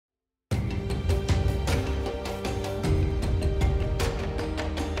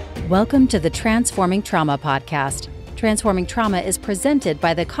Welcome to the Transforming Trauma podcast. Transforming Trauma is presented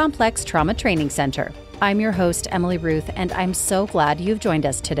by the Complex Trauma Training Center. I'm your host, Emily Ruth, and I'm so glad you've joined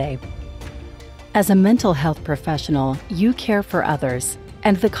us today. As a mental health professional, you care for others,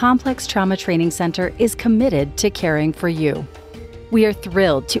 and the Complex Trauma Training Center is committed to caring for you. We are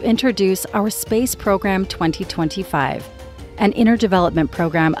thrilled to introduce our SPACE Program 2025, an inner development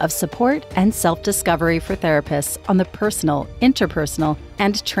program of support and self-discovery for therapists on the personal, interpersonal,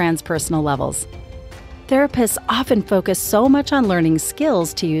 and transpersonal levels. Therapists often focus so much on learning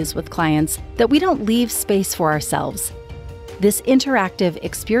skills to use with clients that we don't leave space for ourselves. This interactive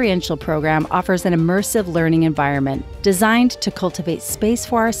experiential program offers an immersive learning environment designed to cultivate space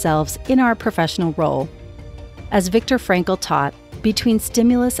for ourselves in our professional role. As Viktor Frankl taught, between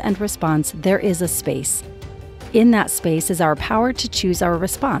stimulus and response, there is a space. In that space is our power to choose our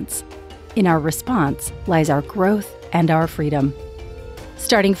response. In our response lies our growth and our freedom.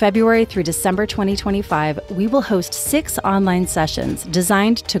 Starting February through December 2025, we will host 6 online sessions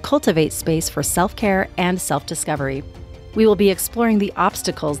designed to cultivate space for self-care and self-discovery. We will be exploring the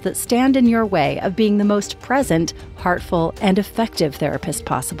obstacles that stand in your way of being the most present, heartful, and effective therapist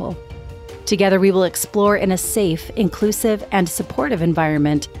possible. Together, we will explore in a safe, inclusive, and supportive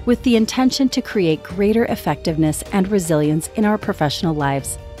environment with the intention to create greater effectiveness and resilience in our professional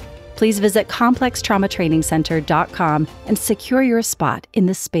lives. Please visit complextraumatrainingcenter.com and secure your spot in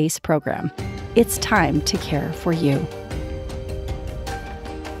the SPACE program. It's time to care for you.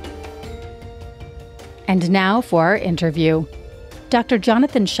 And now for our interview. Dr.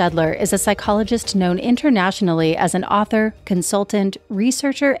 Jonathan Shedler is a psychologist known internationally as an author, consultant,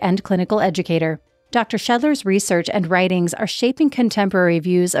 researcher, and clinical educator. Dr. Shedler's research and writings are shaping contemporary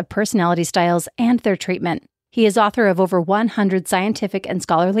views of personality styles and their treatment. He is author of over 100 scientific and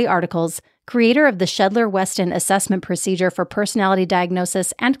scholarly articles, creator of the Shedler-Weston Assessment Procedure for Personality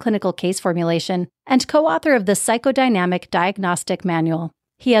Diagnosis and Clinical Case Formulation, and co-author of the Psychodynamic Diagnostic Manual.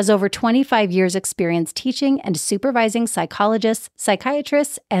 He has over 25 years' experience teaching and supervising psychologists,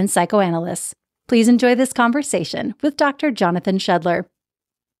 psychiatrists, and psychoanalysts. Please enjoy this conversation with Dr. Jonathan Shedler.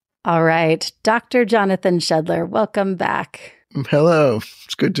 All right, Dr. Jonathan Shedler, welcome back. Hello.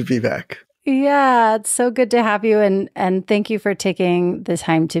 It's good to be back. Yeah, it's so good to have you, and thank you for taking the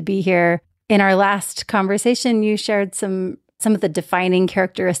time to be here. In our last conversation, you shared some of the defining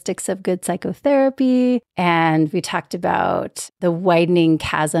characteristics of good psychotherapy, and we talked about the widening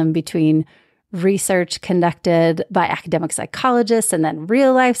chasm between research conducted by academic psychologists and then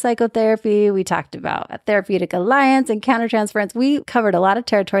real-life psychotherapy. We talked about a therapeutic alliance and countertransference. We covered a lot of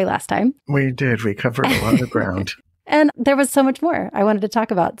territory last time. We did. We covered a lot of ground. And there was so much more I wanted to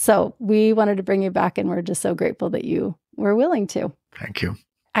talk about. So we wanted to bring you back, and we're just so grateful that you were willing to. Thank you.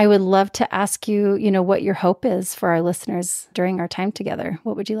 I would love to ask you, what your hope is for our listeners during our time together.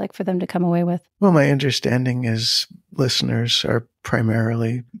 What would you like for them to come away with? Well, my understanding is listeners are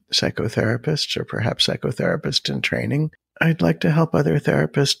primarily psychotherapists or perhaps psychotherapists in training. I'd like to help other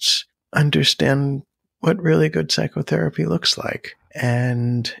therapists understand what really good psychotherapy looks like.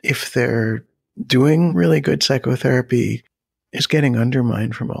 And if they're doing really good psychotherapy is getting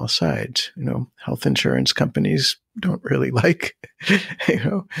undermined from all sides. Health insurance companies don't really like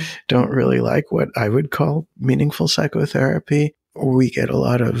what I would call meaningful psychotherapy. We get a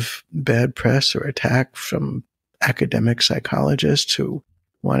lot of bad press or attack from academic psychologists who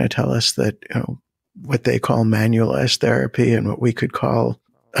want to tell us that, what they call manualized therapy and what we could call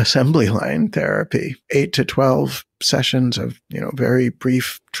assembly line therapy, 8 to 12 sessions of, very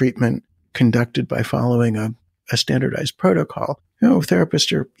brief treatment conducted by following a standardized protocol.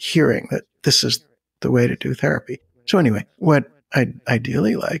 Therapists are hearing that this is the way to do therapy. So anyway, what I'd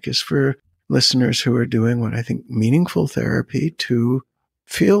ideally like is for listeners who are doing what I think meaningful therapy to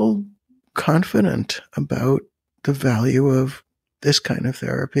feel confident about the value of this kind of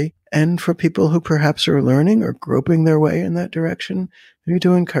therapy. And for people who perhaps are learning or groping their way in that direction, maybe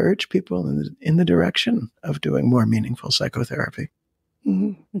to encourage people in the direction of doing more meaningful psychotherapy.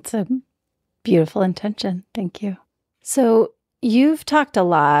 Mm-hmm. It's a beautiful intention. Thank you. So you've talked a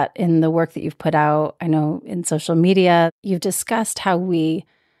lot in the work that you've put out. I know in social media, you've discussed how we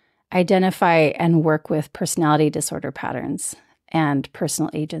identify and work with personality disorder patterns and personal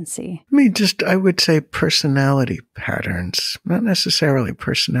agency. I would say personality patterns, not necessarily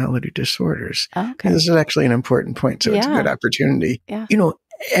personality disorders. Oh, okay. This is actually an important point, so it's a good opportunity. Yeah.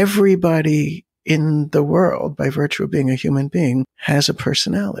 Everybody in the world, by virtue of being a human being, has a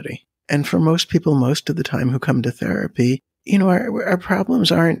personality. And for most people, most of the time who come to therapy, our problems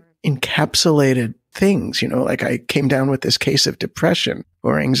aren't encapsulated things, like I came down with this case of depression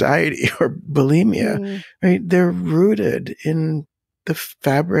or anxiety or bulimia, right? They're rooted in the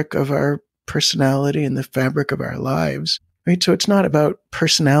fabric of our personality and the fabric of our lives, right? So it's not about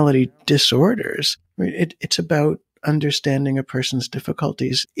personality disorders, right? It's about understanding a person's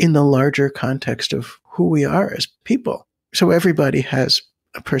difficulties in the larger context of who we are as people. So everybody has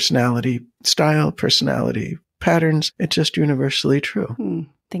a personality style, personality patterns. It's just universally true.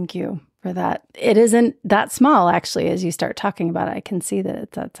 Thank you for that. It isn't that small, actually, as you start talking about it. I can see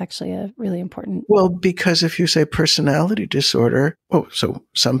that that's actually a really important. Well, because if you say personality disorder, so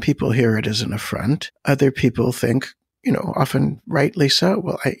some people hear it as an affront. Other people think, often rightly so.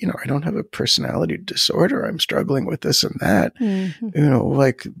 Well, I don't have a personality disorder. I'm struggling with this and that.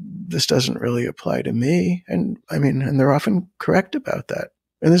 Like this doesn't really apply to me. And they're often correct about that.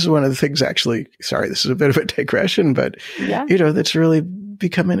 And this is one of the things, actually, sorry, this is a bit of a digression, but, that's really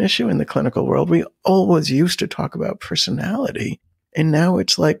become an issue in the clinical world. We always used to talk about personality. And now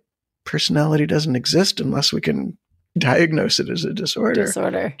it's like personality doesn't exist unless we can diagnose it as a disorder.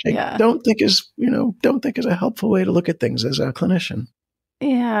 Don't think is a helpful way to look at things as a clinician.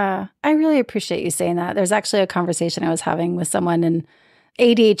 Yeah. I really appreciate you saying that. There's actually a conversation I was having with someone and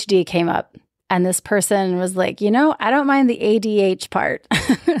ADHD came up. And this person was like, I don't mind the ADH part.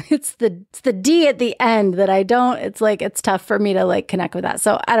 It's the D at the end that I don't. It's like, it's tough for me to like connect with that.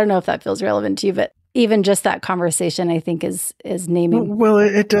 So I don't know if that feels relevant to you, but even just that conversation, I think is naming. Well,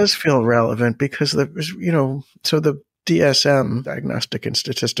 it does feel relevant because so the DSM, Diagnostic and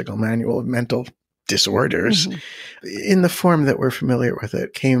Statistical Manual of Mental Disorders, in the form that we're familiar with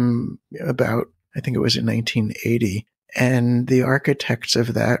it, came about, I think it was in 1980. And the architects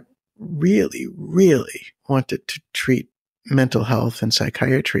of that really, really wanted to treat mental health and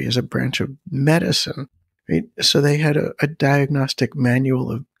psychiatry as a branch of medicine, right? So they had a diagnostic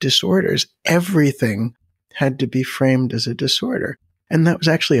manual of disorders. Everything had to be framed as a disorder. And that was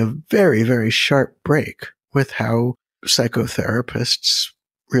actually a very, very sharp break with how psychotherapists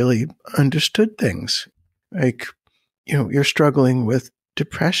really understood things. Like, you're struggling with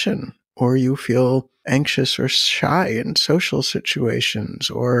depression, or you feel anxious or shy in social situations,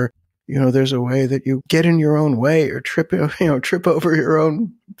 or there's a way that you get in your own way or trip over your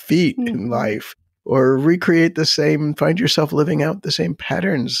own feet in life, or find yourself living out the same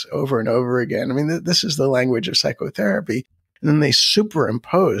patterns over and over again. This is the language of psychotherapy. And then they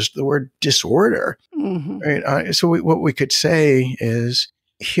superimposed the word disorder, right? So what we could say is,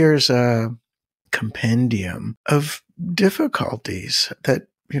 here's a compendium of difficulties that,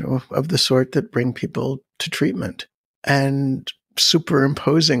 of the sort that bring people to treatment, and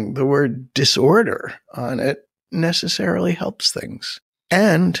superimposing the word disorder on it necessarily helps things.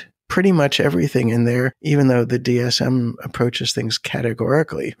 And pretty much everything in there, even though the DSM approaches things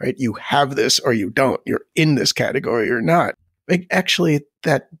categorically, right? You have this or you don't. You're in this category or not. Actually,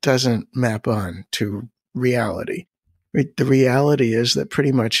 that doesn't map on to reality. Right? The reality is that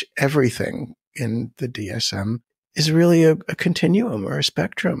pretty much everything in the DSM is really a continuum or a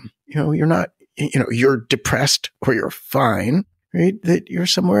spectrum. You're not, you're depressed or you're fine. Right? That you're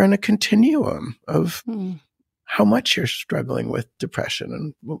somewhere in a continuum of how much you're struggling with depression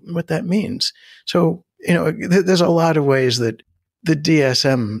and what that means. So, there's a lot of ways that the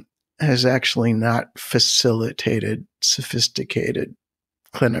DSM has actually not facilitated sophisticated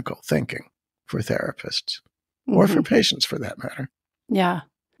clinical thinking for therapists or for patients for that matter. Yeah.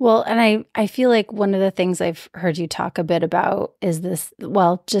 Well, and I feel like one of the things I've heard you talk a bit about is this,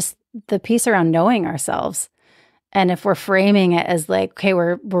 just the piece around knowing ourselves. And if we're framing it as like, okay,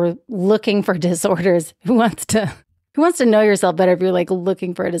 we're looking for disorders, who wants to know yourself better if you're like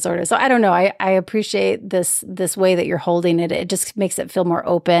looking for a disorder? So I don't know. I appreciate this way that you're holding it. It just makes it feel more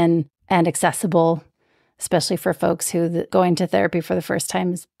open and accessible, especially for folks who going to therapy for the first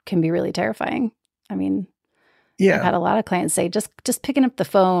time can be really terrifying. Yeah. I've had a lot of clients say just picking up the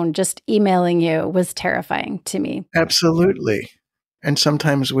phone, just emailing you was terrifying to me. Absolutely. And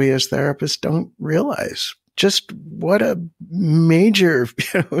sometimes we as therapists don't realize just what a major,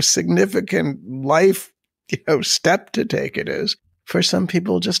 significant life, step to take it is for some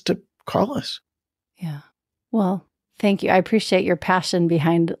people just to call us. Yeah. Well, thank you. I appreciate your passion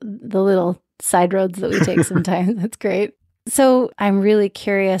behind the little side roads that we take sometimes. That's great. So I'm really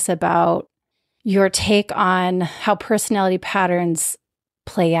curious about your take on how personality patterns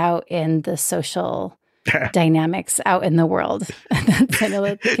play out in the social dynamics out in the world. I know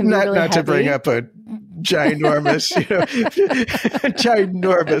that can be really not to bring up a ginormous,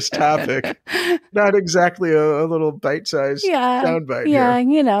 ginormous topic. Not exactly a little bite-sized soundbite here.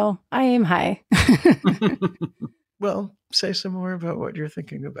 I aim high. Well, say some more about what you're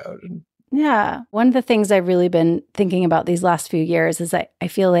thinking about. Yeah. One of the things I've really been thinking about these last few years is that I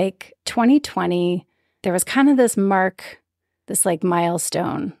feel like 2020, there was kind of this mark this like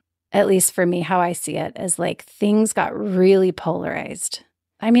milestone, at least for me, how I see it, as like things got really polarized.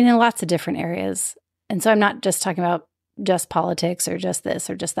 I mean, in lots of different areas. And so I'm not just talking about just politics or just this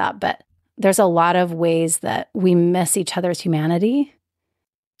or just that, but there's a lot of ways that we miss each other's humanity.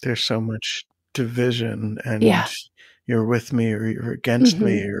 There's so much division, and Yeah. you're with me or you're against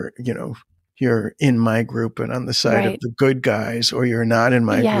me, or, you're in my group and on the side of the good guys, or you're not in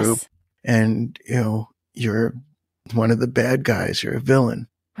my group and, you're one of the bad guys, you're a villain.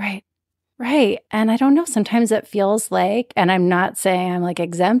 Right. Right. And I don't know, sometimes it feels like, and I'm not saying I'm like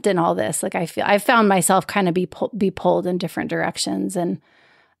exempt in all this. Like I've found myself kind of be pulled in different directions and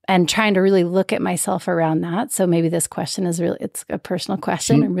trying to really look at myself around that. So maybe this question is it's a personal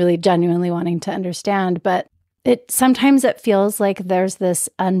question. I'm really genuinely wanting to understand, but sometimes it feels like there's this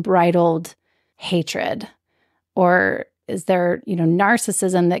unbridled hatred, or is there,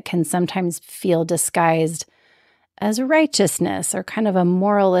 narcissism that can sometimes feel disguised as righteousness or kind of a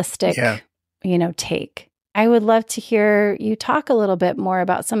moralistic, take. I would love to hear you talk a little bit more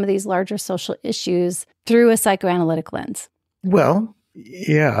about some of these larger social issues through a psychoanalytic lens. Well,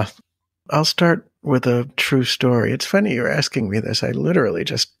 yeah, I'll start with a true story. It's funny you're asking me this. I literally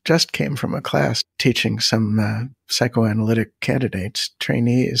just came from a class teaching some psychoanalytic candidates,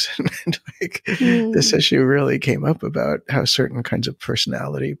 trainees. And this issue really came up about how certain kinds of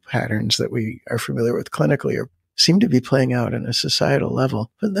personality patterns that we are familiar with clinically seem to be playing out on a societal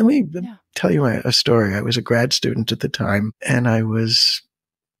level. But let me tell you a story. I was a grad student at the time, and I was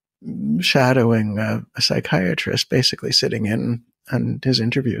shadowing a psychiatrist, basically sitting in on his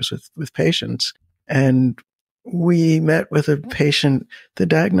interviews with patients. And we met with a patient. The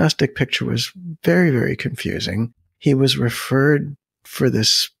diagnostic picture was very, very confusing. He was referred for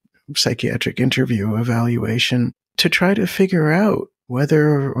this psychiatric interview evaluation to try to figure out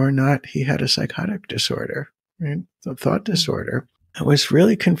whether or not he had a psychotic disorder, right? A thought disorder. It was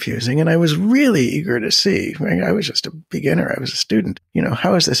really confusing, and I was really eager to see. Right? I was just a beginner. I was a student.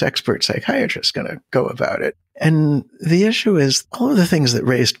 How is this expert psychiatrist going to go about it? And the issue is all of the things that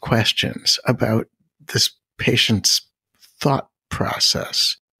raised questions about this patient's thought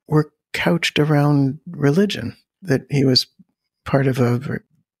process were couched around religion, that he was part of a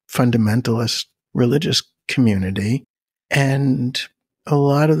fundamentalist religious community. And a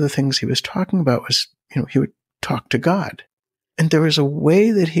lot of the things he was talking about was, he would talk to God. And there was a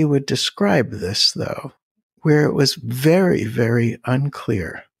way that he would describe this, though, where it was very, very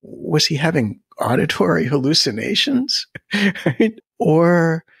unclear. Was he having auditory hallucinations? Right?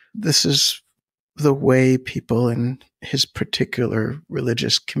 Or this is the way people in his particular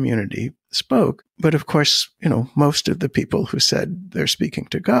religious community spoke. But of course, most of the people who said they're speaking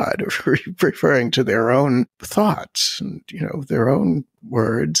to God are referring to their own thoughts and, their own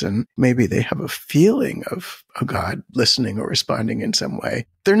words. And maybe they have a feeling of a God listening or responding in some way.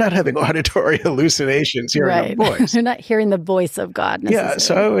 They're not having auditory hallucinations hearing a voice. They're not hearing the voice of God necessarily. Yeah.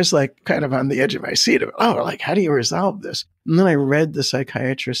 So I was like kind of on the edge of my seat of, how do you resolve this? And then I read the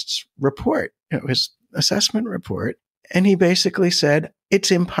psychiatrist's report, his assessment report. And he basically said,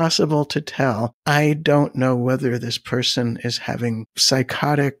 it's impossible to tell. I don't know whether this person is having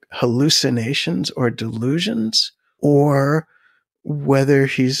psychotic hallucinations or delusions, or whether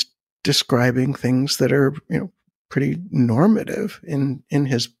he's describing things that are, pretty normative in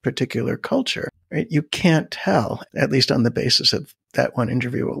his particular culture. Right? You can't tell, at least on the basis of that one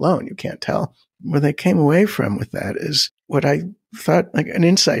interview alone, you can't tell. What I came away from with that is what I thought, like an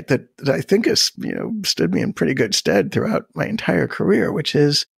insight that I think has, stood me in pretty good stead throughout my entire career, which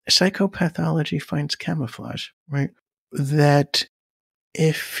is psychopathology finds camouflage, right? That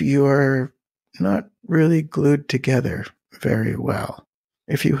if you're not really glued together very well,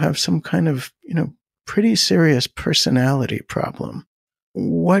 if you have some kind of, pretty serious personality problem,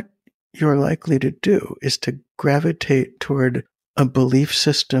 what you're likely to do is to gravitate toward a belief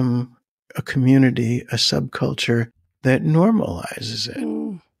system, a community, a subculture that normalizes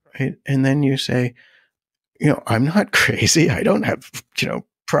it, right? And then you say, I'm not crazy. I don't have,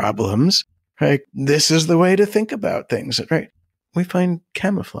 problems, right? This is the way to think about things, right? We find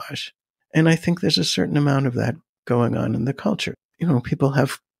camouflage. And I think there's a certain amount of that going on in the culture. People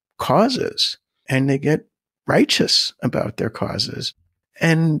have causes and they get righteous about their causes.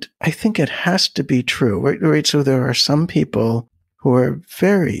 And I think it has to be true, right? So there are some people who are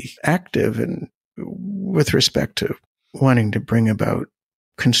very active and with respect to wanting to bring about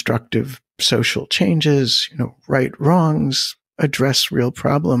constructive social changes, right wrongs, address real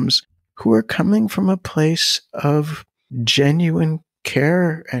problems, who are coming from a place of genuine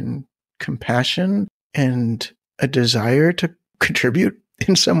care and compassion and a desire to contribute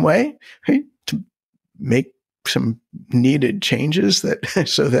in some way, right? To make some needed changes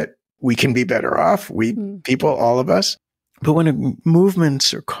so that we can be better off, people, all of us. But when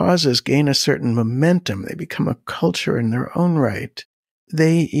movements or causes gain a certain momentum, they become a culture in their own right,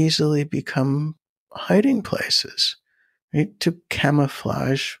 they easily become hiding places, right, to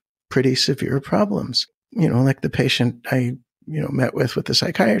camouflage pretty severe problems. Like the patient I, met with the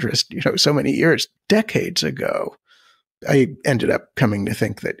psychiatrist, so many years, decades ago. I ended up coming to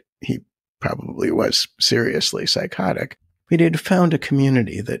think that he probably was seriously psychotic. But he had found a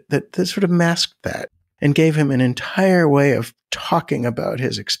community that sort of masked that and gave him an entire way of talking about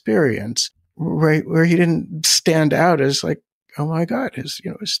his experience, right, where he didn't stand out as like, oh my God, his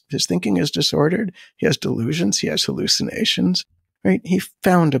thinking is disordered. He has delusions. He has hallucinations, right? He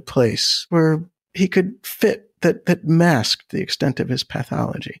found a place where he could fit that masked the extent of his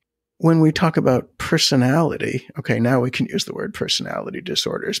pathology. When we talk about personality, okay, now we can use the word personality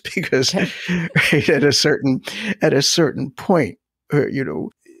disorders because right, at a certain point,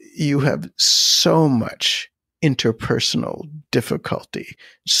 you have so much interpersonal difficulty,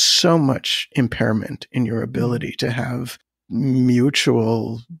 so much impairment in your ability to have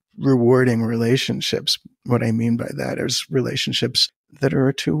mutual rewarding relationships. What I mean by that is relationships that are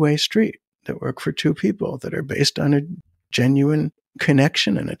a two-way street, that work for two people, that are based on a genuine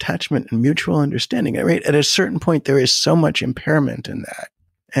connection and attachment and mutual understanding. Right? At a certain point, there is so much impairment in that.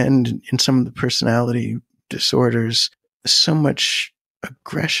 And in some of the personality disorders, so much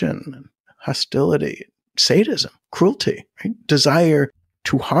aggression, hostility, sadism, cruelty, right? Desire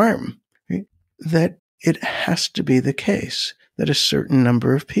to harm, right? That it has to be the case that a certain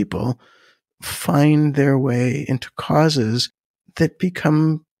number of people find their way into causes that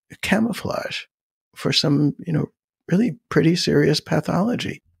become camouflage for some, really pretty serious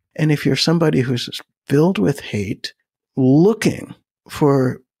pathology. And if you're somebody who's filled with hate, looking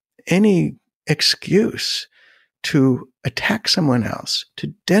for any excuse to attack someone else,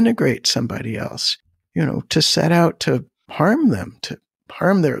 to denigrate somebody else, to set out to harm them, to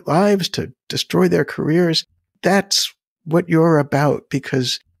harm their lives, to destroy their careers, that's what you're about,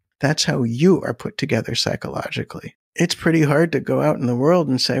 because that's how you are put together psychologically. It's pretty hard to go out in the world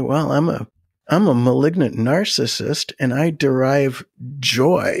and say, well, I'm a malignant narcissist and I derive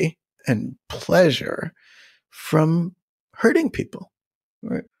joy and pleasure from hurting people.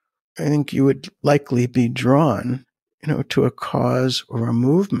 Right? I think you would likely be drawn, to a cause or a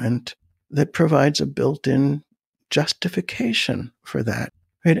movement that provides a built-in justification for that.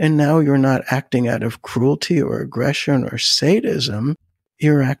 Right? And now you're not acting out of cruelty or aggression or sadism.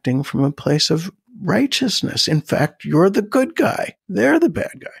 You're acting from a place of righteousness. In fact, you're the good guy. They're the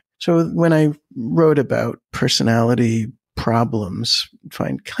bad guy. So when I wrote about personality problems,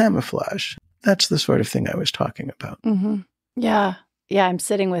 find camouflage, that's the sort of thing I was talking about. Mm-hmm. Yeah. Yeah, I'm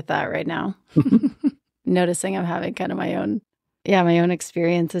sitting with that right now. Noticing I'm having kind of my own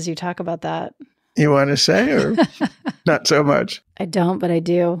experience as you talk about that. You want to say, or not so much? I don't, but I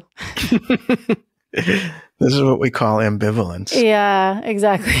do. This is what we call ambivalence. Yeah,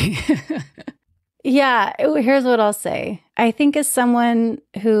 exactly. Yeah, here's what I'll say. I think as someone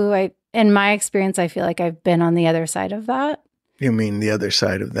who in my experience, I feel like I've been on the other side of that. You mean the other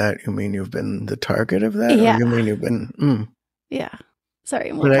side of that? You mean you've been the target of that? Yeah. Or you mean you've been... Yeah.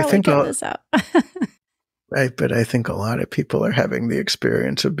 Sorry, we'll probably cut this out. Right, but I think a lot of people are having the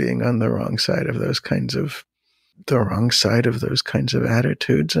experience of being on the wrong side of those kinds of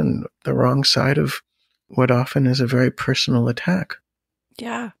attitudes and the wrong side of what often is a very personal attack.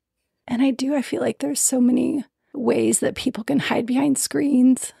 Yeah. And I feel like there's so many ways that people can hide behind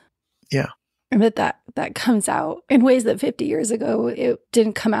screens. Yeah. And that comes out in ways that 50 years ago, it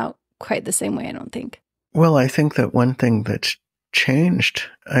didn't come out quite the same way, I don't think. Well, I think that one thing that's changed,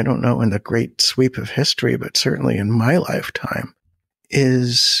 I don't know in the great sweep of history, but certainly in my lifetime,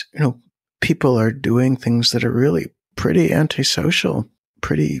 is, people are doing things that are really pretty antisocial,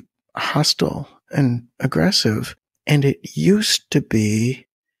 pretty hostile and aggressive. And it used to be,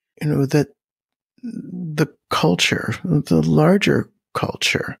 that the culture, the larger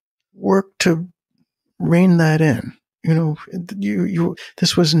culture, worked to rein that in.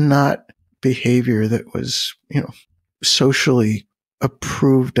 This was not behavior that was, socially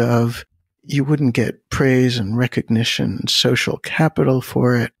approved of. You wouldn't get praise and recognition and social capital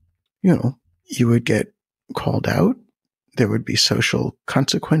for it. You would get called out. There would be social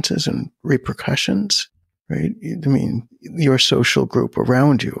consequences and repercussions, right? I mean, your social group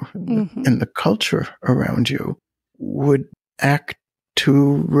around you and the culture around you would act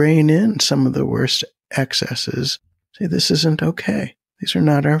to rein in some of the worst excesses. Say, this isn't okay. These are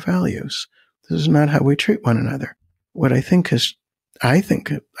not our values. This is not how we treat one another. What I think has I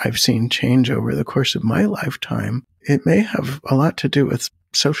think I've seen change over the course of my lifetime. It may have a lot to do with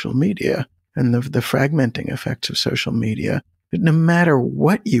social media and the fragmenting effects of social media. But no matter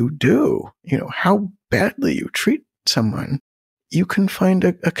what you do, how badly you treat someone, you can find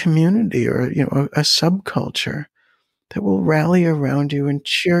a community or, a subculture that will rally around you and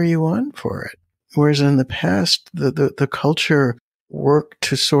cheer you on for it. Whereas in the past, the culture worked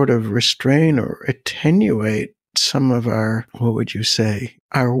to sort of restrain or attenuate some of our, what would you say,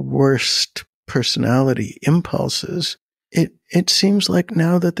 our worst personality impulses. It seems like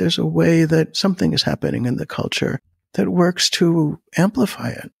now that there's a way that something is happening in the culture that works to amplify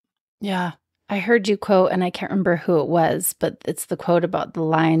it. Yeah. I heard you quote, and I can't remember who it was, but it's the quote about the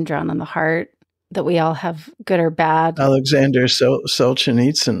line drawn on the heart, that we all have good or bad. Alexander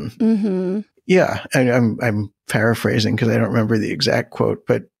Solzhenitsyn. Mm-hmm. Yeah, I'm paraphrasing because I don't remember the exact quote,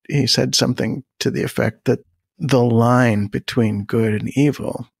 but he said something to the effect that the line between good and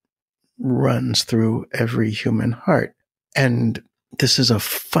evil runs through every human heart. And this is a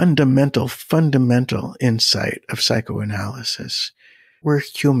fundamental insight of psychoanalysis. We're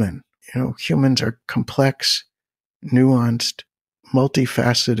human. Humans are complex, nuanced,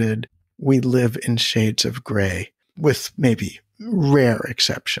 multifaceted. We live in shades of gray, with maybe rare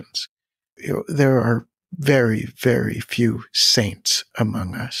exceptions. There are very, very few saints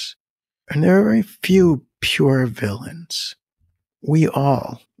among us, and there are very few pure villains.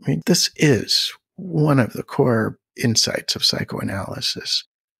 This is one of the core insights of psychoanalysis.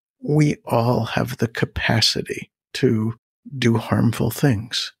 We all have the capacity to do harmful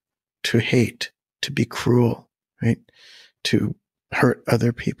things, to hate, to be cruel, right? To hurt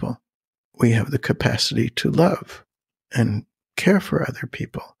other people. We have the capacity to love and care for other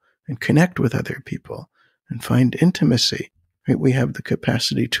people and connect with other people and find intimacy, right? We have the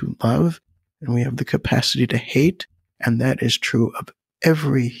capacity to love and we have the capacity to hate, and that is true of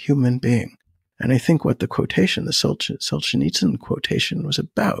every human being. And I think what the quotation, the Solzhenitsyn quotation, was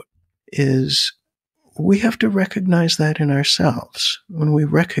about is we have to recognize that in ourselves. When we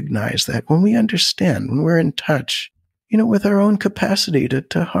recognize that, when we understand, when we're in touch, with our own capacity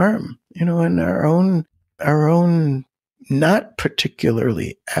to harm, and our own not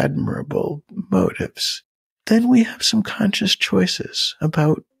particularly admirable motives, then we have some conscious choices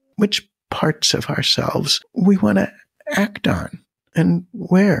about which parts of ourselves we want to act on and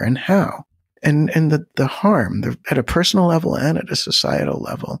where and how. And the harm at a personal level and at a societal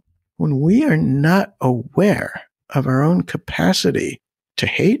level, when we are not aware of our own capacity to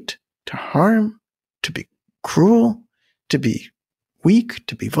hate, to harm, to be cruel, to be weak,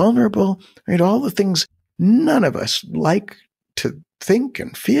 to be vulnerable, right? All the things none of us like to think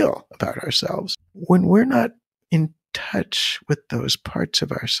and feel about ourselves. When we're not in touch with those parts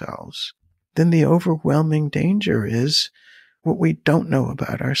of ourselves, then the overwhelming danger is what we don't know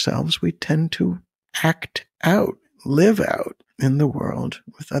about ourselves, we tend to act out, live out in the world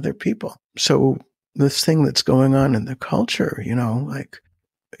with other people. So this thing that's going on in the culture,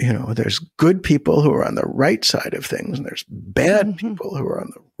 there's good people who are on the right side of things, and there's bad people who are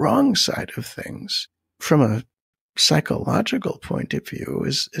on the wrong side of things. From a psychological point of view,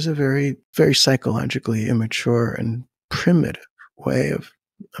 is a very, very psychologically immature and primitive way of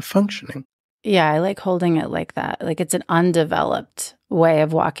functioning. Yeah, I like holding it like that. Like it's an undeveloped way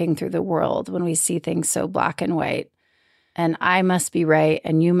of walking through the world when we see things so black and white. And I must be right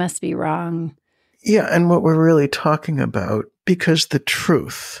and you must be wrong. Yeah, and what we're really talking about, because the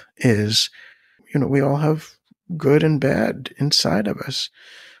truth is, we all have good and bad inside of us.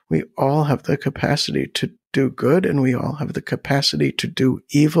 We all have the capacity to do good and we all have the capacity to do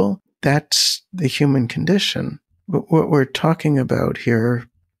evil. That's the human condition. But what we're talking about here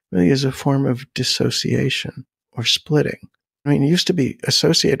really is a form of dissociation or splitting. It used to be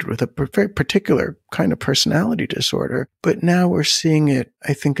associated with a very particular kind of personality disorder, but now we're seeing it,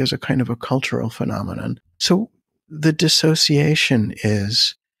 I think, as a kind of a cultural phenomenon. So the dissociation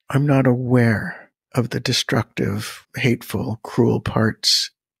is, I'm not aware of the destructive, hateful, cruel parts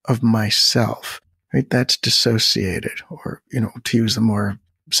of myself, right? That's dissociated, or, to use the more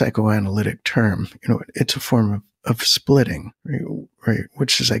psychoanalytic term, it's a form of splitting, right?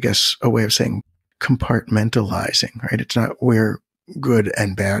 Which is, I guess, a way of saying compartmentalizing, right? It's not we're good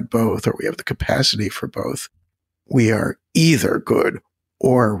and bad both, or we have the capacity for both. We are either good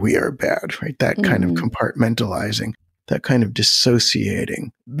or we are bad, right? That kind of compartmentalizing, that kind of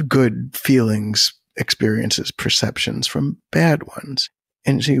dissociating good feelings, experiences, perceptions from bad ones.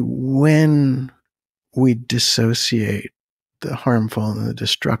 And see, when we dissociate the harmful and the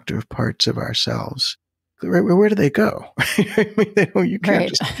destructive parts of ourselves, where do they go? You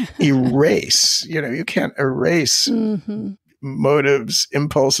can't just erase, you can't erase motives,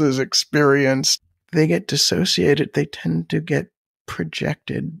 impulses, experience, they get dissociated. They tend to get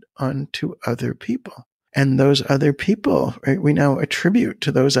projected onto other people. And those other people, right, we now attribute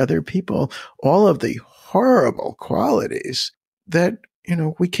to those other people all of the horrible qualities that,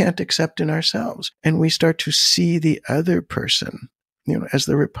 we can't accept in ourselves. And we start to see the other person, as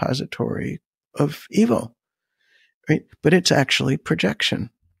the repository of evil, right? But it's actually projection.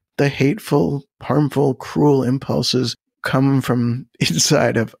 The hateful, harmful, cruel impulses come from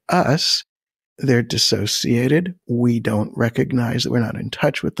inside of us. They're dissociated. We don't recognize that we're not in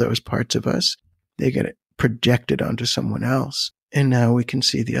touch with those parts of us. They get projected onto someone else. And now we can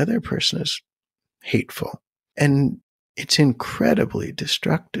see the other person as hateful. And it's incredibly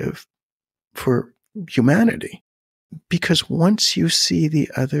destructive for humanity, because once you see the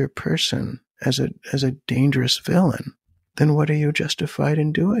other person as a dangerous villain, then what are you justified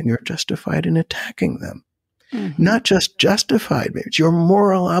in doing? You're justified in attacking them. Mm-hmm. Not just justified, it's your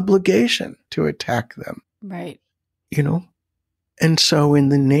moral obligation to attack them. Right. And so in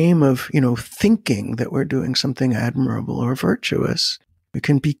the name of, thinking that we're doing something admirable or virtuous, we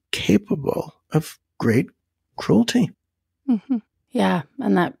can be capable of great cruelty. Mm-hmm. Yeah.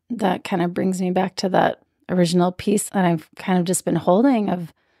 And that kind of brings me back to that original piece that I've kind of just been holding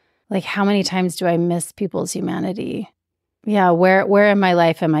of, like, how many times do I miss people's humanity? Yeah. Where in my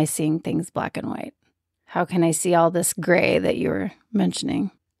life am I seeing things black and white? How can I see all this gray that you were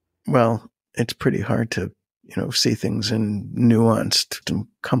mentioning? Well, it's pretty hard to, see things in nuanced and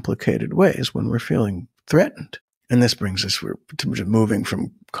complicated ways when we're feeling threatened. And this brings us, we're moving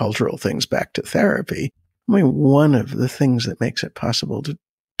from cultural things back to therapy. I mean, one of the things that makes it possible to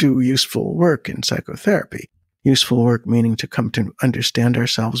do useful work in psychotherapy, useful work meaning to come to understand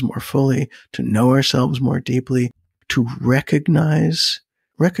ourselves more fully, to know ourselves more deeply, to recognize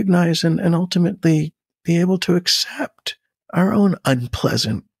and ultimately be able to accept our own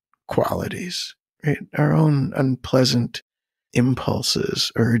unpleasant qualities, right? Our own unpleasant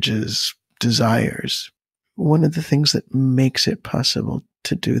impulses, urges, desires. One of the things that makes it possible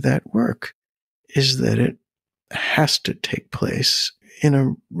to do that work is that it has to take place in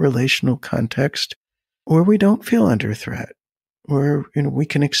a relational context where we don't feel under threat, where we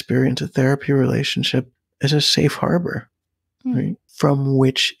can experience a therapy relationship as a safe harbor, right, from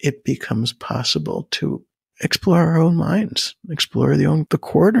which it becomes possible to explore our own minds, explore the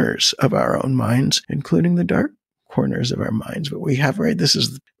corners of our own minds, including the dark corners of our minds. But we have, right, this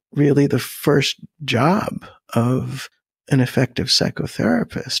is really the first job of an effective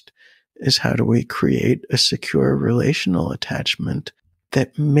psychotherapist, is how do we create a secure relational attachment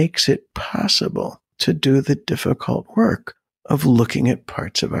that makes it possible to do the difficult work of looking at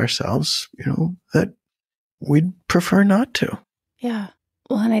parts of ourselves, that we'd prefer not to. Yeah.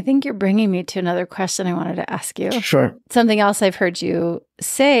 Well, and I think you're bringing me to another question I wanted to ask you. Sure. Something else I've heard you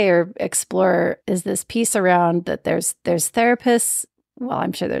say or explore is this piece around that there's therapists. Well,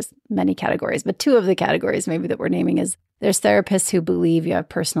 I'm sure there's many categories, but two of the categories maybe that we're naming is there's therapists who believe you have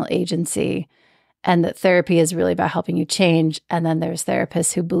personal agency and that therapy is really about helping you change. And then there's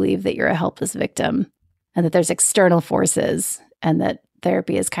therapists who believe that you're a helpless victim and that there's external forces and that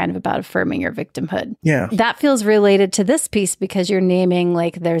therapy is kind of about affirming your victimhood. Yeah. That feels related to this piece because you're naming,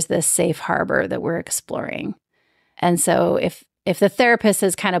 like, there's this safe harbor that we're exploring. And so if the therapist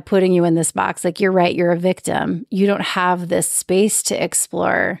is kind of putting you in this box, like, you're right, you're a victim, you don't have this space to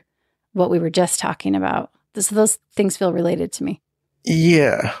explore what we were just talking about. So those things feel related to me.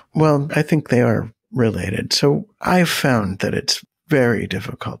 Yeah. Well, I think they are related. So I've found that it's very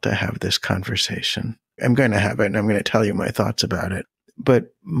difficult to have this conversation. I'm going to have it and I'm going to tell you my thoughts about it.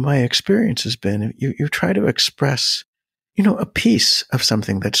 But my experience has been, you try to express, a piece of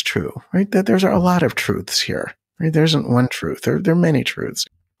something that's true, right? That there's a lot of truths here, right? There isn't one truth. There are many truths.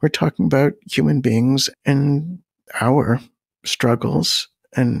 We're talking about human beings and our struggles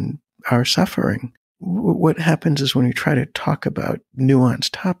and our suffering. What happens is when you try to talk about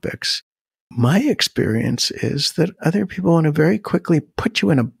nuanced topics, my experience is that other people want to very quickly put you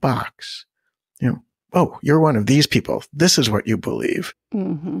in a box. Oh, you're one of these people. This is what you believe.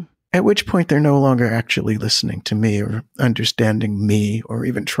 Mm-hmm. At which point they're no longer actually listening to me or understanding me or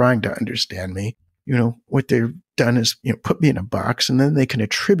even trying to understand me. What they've done is, put me in a box, and then they can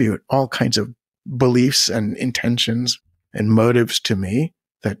attribute all kinds of beliefs and intentions and motives to me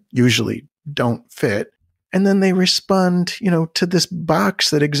that usually don't fit. And then they respond, to this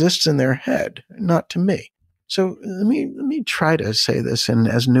box that exists in their head, not to me. So let me try to say this in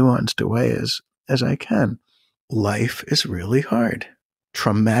as nuanced a way as I can. Life is really hard.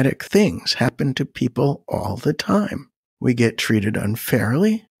 Traumatic things happen to people all the time. We get treated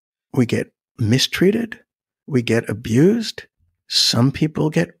unfairly. We get mistreated. We get abused. Some people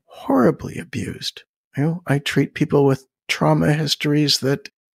get horribly abused. I treat people with trauma histories that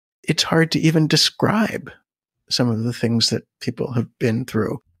it's hard to even describe some of the things that people have been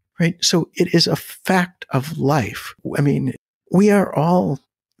through, right? So it is a fact of life. I mean, we are all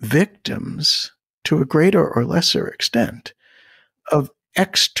victims to a greater or lesser extent of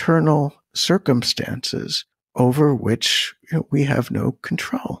external circumstances over which we have no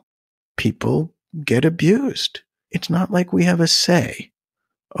control. People get abused. It's not like we have a say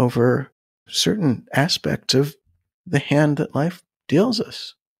over certain aspects of the hand that life deals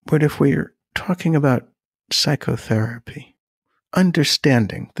us. But if we're talking about psychotherapy,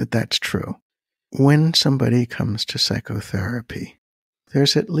 understanding that that's true, when somebody comes to psychotherapy,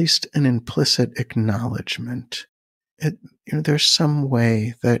 there's at least an implicit acknowledgement. There's some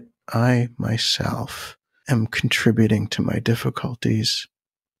way that I myself am contributing to my difficulties,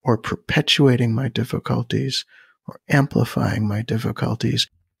 or perpetuating my difficulties, or amplifying my difficulties.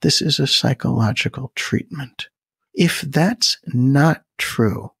 This is a psychological treatment. If that's not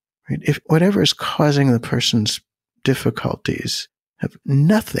true, right, if whatever is causing the person's difficulties have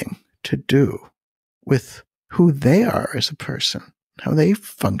nothing to do with who they are as a person, how they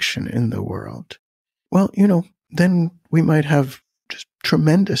function in the world, well, then we might have just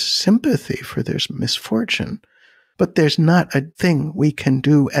tremendous sympathy for their misfortune. But there's not a thing we can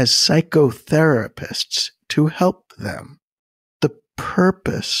do as psychotherapists to help them. The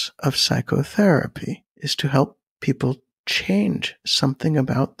purpose of psychotherapy is to help people change something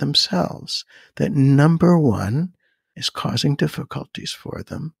about themselves that, number one, is causing difficulties for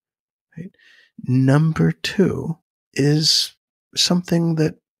them. Right? Number two is something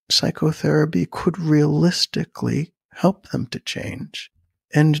that psychotherapy could realistically help them to change.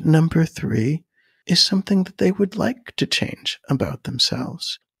 And number three is something that they would like to change about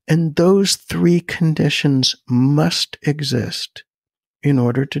themselves. And those three conditions must exist in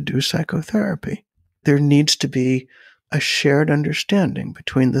order to do psychotherapy. There needs to be a shared understanding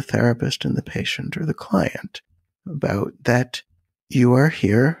between the therapist and the patient or the client about that you are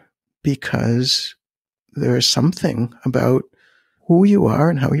here because there is something about who you are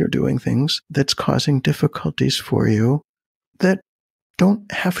and how you're doing things that's causing difficulties for you that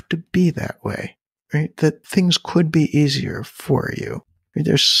don't have to be that way, right? That things could be easier for you. Right?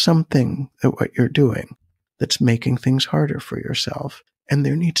 There's something that what you're doing that's making things harder for yourself. And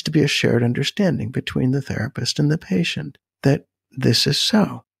there needs to be a shared understanding between the therapist and the patient that this is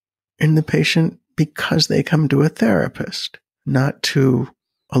so. And the patient, because they come to a therapist, not to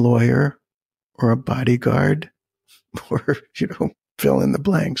a lawyer or a bodyguard or, fill in the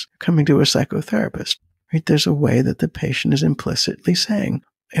blanks, coming to a psychotherapist, right? There's a way that the patient is implicitly saying,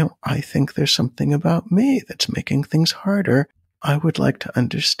 I think there's something about me that's making things harder. I would like to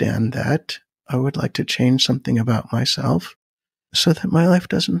understand that. I would like to change something about myself so that my life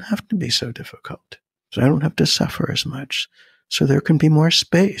doesn't have to be so difficult, so I don't have to suffer as much, so there can be more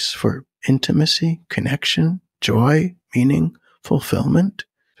space for intimacy, connection, joy, meaning, fulfillment,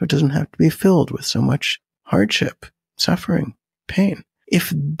 so it doesn't have to be filled with so much hardship, suffering, pain.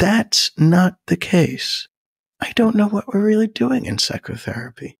 If that's not the case, I don't know what we're really doing in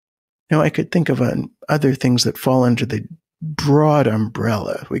psychotherapy. I could think of other things that fall under the broad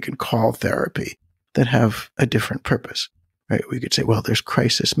umbrella we could call therapy that have a different purpose. Right? We could say, well, there's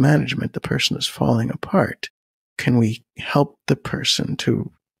crisis management. The person is falling apart. Can we help the person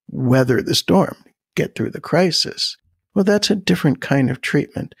to weather the storm, get through the crisis? Well, that's a different kind of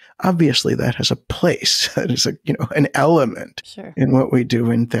treatment. Obviously, that has a place. That is an element in what we do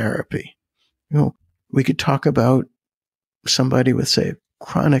in therapy. We could talk about somebody with, say,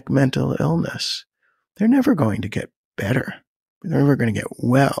 chronic mental illness. They're never going to get better. They're never going to get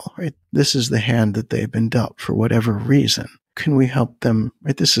well, right? This is the hand that they've been dealt for whatever reason. Can we help them?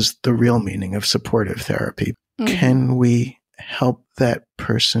 Right? This is the real meaning of supportive therapy. Mm-hmm. Can we help that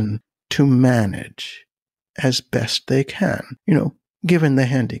person to manage as best they can, given the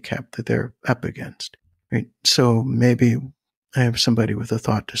handicap that they're up against, right? So maybe I have somebody with a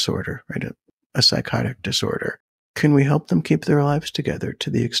thought disorder, right? A psychotic disorder. Can we help them keep their lives together to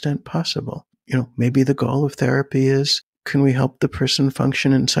the extent possible? Maybe the goal of therapy is, can we help the person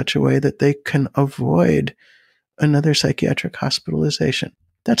function in such a way that they can avoid another psychiatric hospitalization?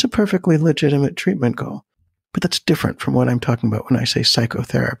 That's a perfectly legitimate treatment goal. But that's different from what I'm talking about when I say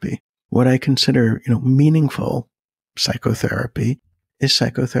psychotherapy. What I consider, meaningful psychotherapy is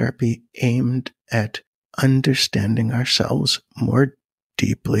psychotherapy aimed at understanding ourselves more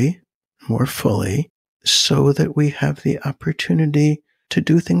deeply, more fully, so that we have the opportunity to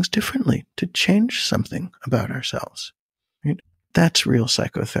do things differently, to change something about ourselves. Right? That's real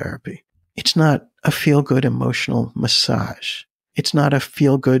psychotherapy. It's not a feel-good emotional massage. It's not a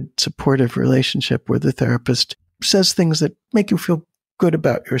feel-good, supportive relationship where the therapist says things that make you feel good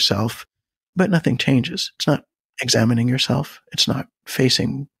about yourself, but nothing changes. It's not examining yourself. It's not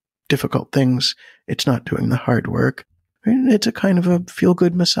facing difficult things. It's not doing the hard work. It's a kind of a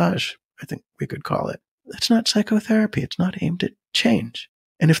feel-good massage, I think we could call it. It's not psychotherapy. It's not aimed at change.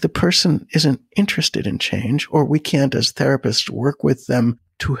 And if the person isn't interested in change, or we can't as therapists work with them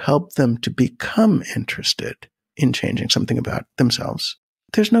to help them to become interested in changing something about themselves,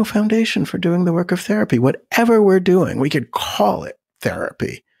 there's no foundation for doing the work of therapy. Whatever we're doing, we could call it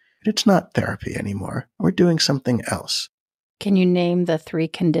therapy. It's not therapy anymore. We're doing something else. Can you name the 3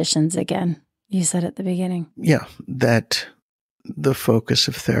 conditions again? You said at the beginning. Yeah, that the focus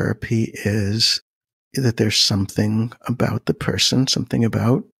of therapy is that there's something about the person, something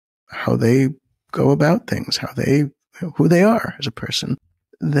about how they go about things, who they are as a person,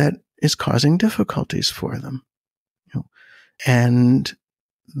 that is causing difficulties for them. And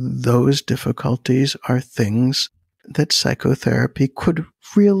those difficulties are things that psychotherapy could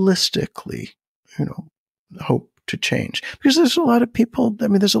realistically, hope to change. Because there's a lot of people,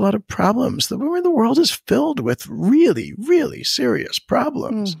 there's a lot of problems. The world is filled with really, really serious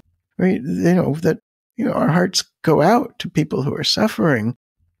problems, right? Our hearts go out to people who are suffering.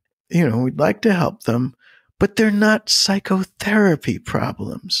 We'd like to help them, but they're not psychotherapy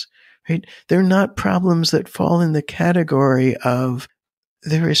problems, right? They're not problems that fall in the category of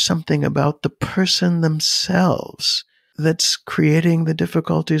there is something about the person themselves that's creating the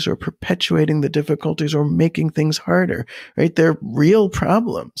difficulties or perpetuating the difficulties or making things harder, right? They're real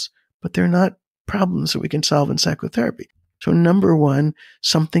problems, but they're not problems that we can solve in psychotherapy. So number 1,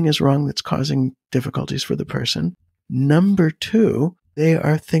 something is wrong that's causing difficulties for the person. Number 2, they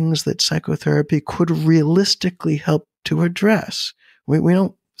are things that psychotherapy could realistically help to address. We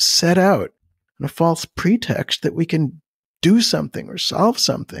don't set out on a false pretext that we can do something or solve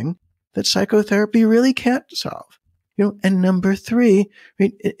something that psychotherapy really can't solve. And number 3,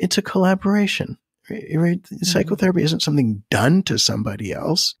 right, it's a collaboration. Right? Psychotherapy isn't something done to somebody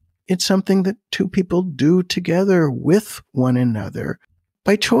else. It's something that 2 people do together with one another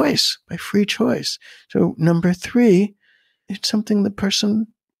by choice, by free choice. So number 3, it's something the person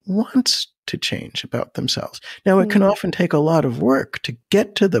wants to change about themselves. Now, it can often take a lot of work to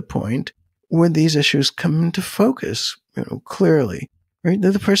get to the point where these issues come into focus, clearly. Right?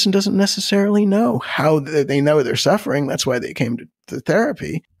 The person doesn't necessarily know how they know they're suffering. That's why they came to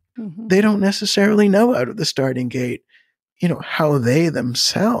therapy. They don't necessarily know out of the starting gate, how they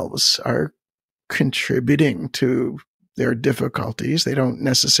themselves are contributing to their difficulties. They don't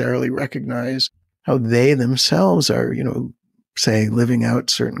necessarily recognize how they themselves are, say, living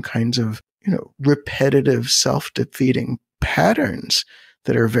out certain kinds of, repetitive, self-defeating patterns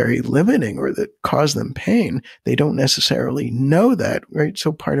that are very limiting or that cause them pain. They don't necessarily know that, right?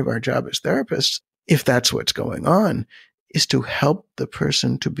 So part of our job as therapists, if that's what's going on, is to help the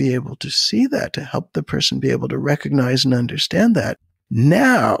person to be able to see that, to help the person be able to recognize and understand that.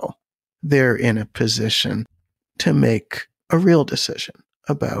 Now they're in a position to make a real decision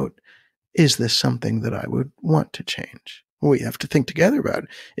about, is this something that I would want to change? We have to think together about,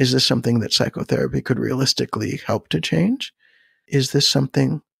 is this something that psychotherapy could realistically help to change? Is this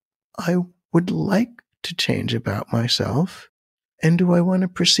something I would like to change about myself? And do I want to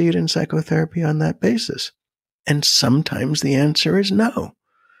proceed in psychotherapy on that basis? And sometimes the answer is no.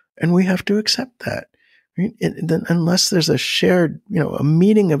 And we have to accept that. Right? Unless there's a shared, a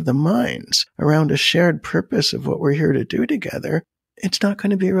meeting of the minds around a shared purpose of what we're here to do together, it's not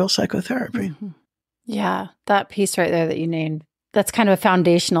going to be real psychotherapy. Yeah, that piece right there that you named, that's kind of a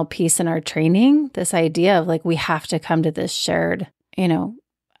foundational piece in our training, this idea of we have to come to this shared,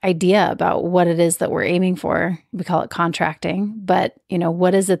 idea about what it is that we're aiming for. We call it contracting, but,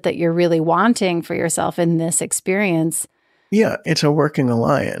 what is it that you're really wanting for yourself in this experience? Yeah, it's a working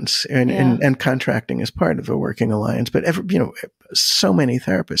alliance, and contracting is part of a working alliance. But so many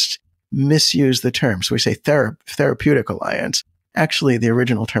therapists misuse the term. So we say therapeutic alliance. Actually, the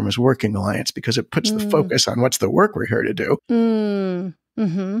original term is working alliance because it puts the focus on what's the work we're here to do.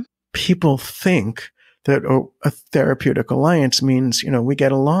 People think that a therapeutic alliance means, we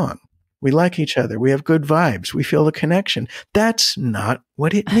get along. We like each other. We have good vibes. We feel the connection. That's not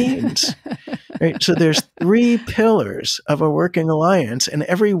what it means. Right? So there's 3 pillars of a working alliance, and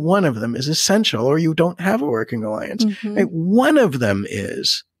every one of them is essential, or you don't have a working alliance. Right? One of them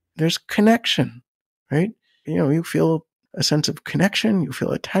is there's connection, right? You feel a sense of connection. You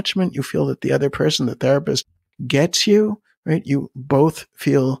feel attachment. You feel that the other person, the therapist, gets you, right? You both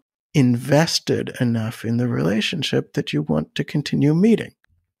feel invested enough in the relationship that you want to continue meeting,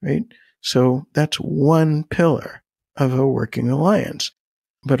 right? So that's one pillar of a working alliance.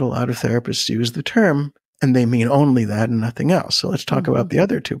 But a lot of therapists use the term, and they mean only that and nothing else. So let's talk about the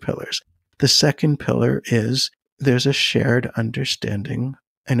other two pillars. The second pillar is there's a shared understanding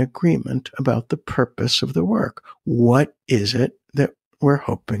and agreement about the purpose of the work. What is it that we're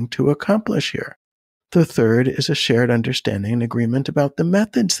hoping to accomplish here? The third is a shared understanding and agreement about the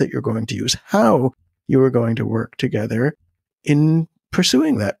methods that you're going to use, how you are going to work together in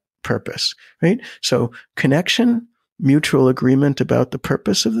pursuing that purpose, right? So connection, mutual agreement about the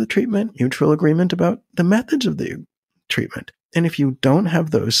purpose of the treatment, mutual agreement about the methods of the treatment. And if you don't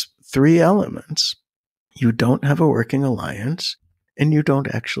have those three elements, you don't have a working alliance, and you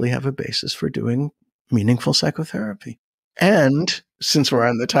don't actually have a basis for doing meaningful psychotherapy. And since we're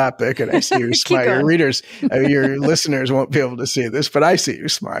on the topic, and I see you smile, your readers, your listeners won't be able to see this, but I see you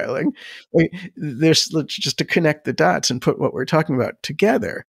smiling. There's just to connect the dots and put what we're talking about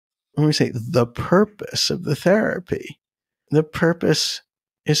together. When we say the purpose of the therapy, the purpose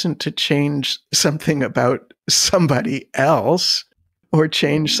isn't to change something about somebody else or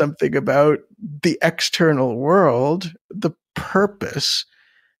change something about the external world. The purpose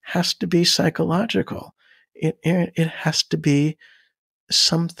has to be psychological. It has to be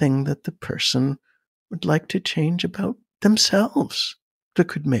something that the person would like to change about themselves that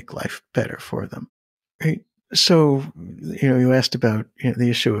could make life better for them. Right? So, you asked about the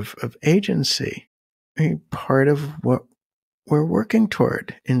issue of agency. Part of what we're working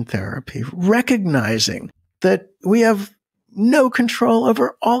toward in therapy, recognizing that we have no control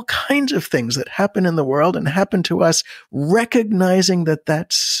over all kinds of things that happen in the world and happen to us, recognizing that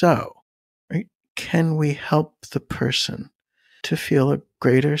that's so. Right? Can we help the person to feel a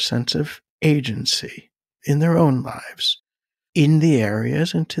greater sense of agency in their own lives, in the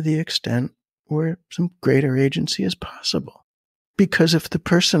areas and to the extent where some greater agency is possible? Because if the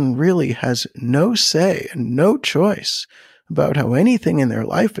person really has no say and no choice about how anything in their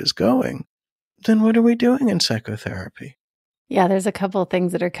life is going, then what are we doing in psychotherapy? Yeah, there's a couple of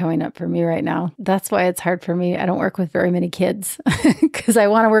things that are coming up for me right now. That's why it's hard for me. I don't work with very many kids because I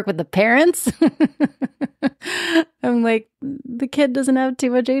want to work with the parents. I'm like, the kid doesn't have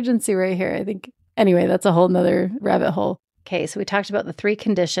too much agency right here, I think. Anyway, that's a whole nother rabbit hole. Okay, so we talked about the three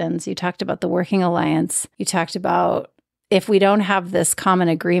conditions. You talked about the working alliance. You talked about if we don't have this common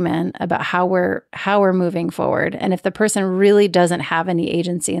agreement about how we're moving forward, and if the person really doesn't have any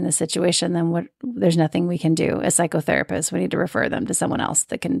agency in the situation, then there's nothing we can do as psychotherapists. We need to refer them to someone else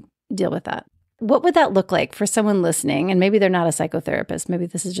that can deal with that. What would that look like for someone listening? And maybe they're not a psychotherapist. Maybe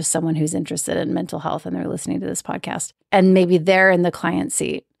this is just someone who's interested in mental health and they're listening to this podcast. And maybe they're in the client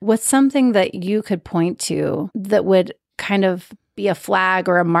seat. What's something that you could point to that would kind of be a flag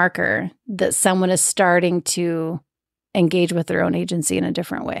or a marker that someone is starting to engage with their own agency in a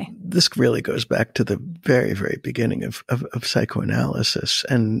different way? This really goes back to the very, very beginning of psychoanalysis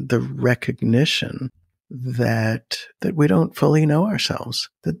and the recognition that we don't fully know ourselves,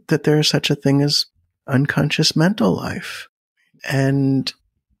 that there is such a thing as unconscious mental life. And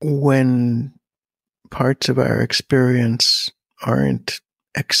when parts of our experience aren't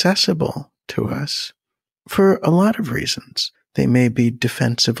accessible to us for a lot of reasons, they may be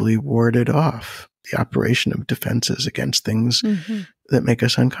defensively warded off. The operation of defenses against things that make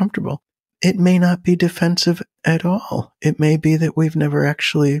us uncomfortable. It may not be defensive at all. It may be that we've never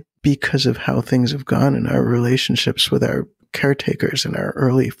actually, because of how things have gone in our relationships with our caretakers in our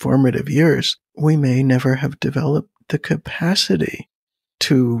early formative years, we may never have developed the capacity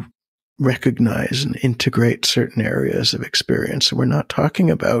to recognize and integrate certain areas of experience. So we're not talking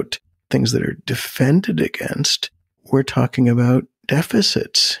about things that are defended against. We're talking about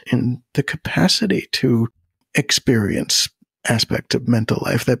deficits in the capacity to experience aspects of mental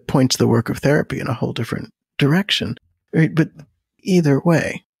life that points the work of therapy in a whole different direction. Right? But either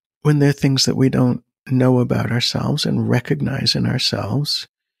way, when there are things that we don't know about ourselves and recognize in ourselves,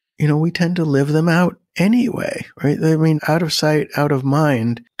 we tend to live them out anyway, right? I mean, out of sight, out of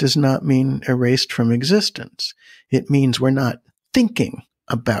mind does not mean erased from existence. It means we're not thinking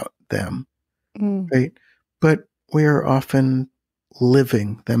about them, right? But we are often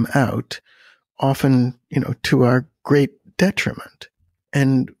living them out, often, to our great detriment.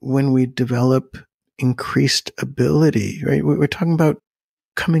 And when we develop increased ability, right, we're talking about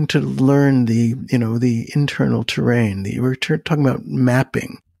coming to learn the internal terrain. We're talking about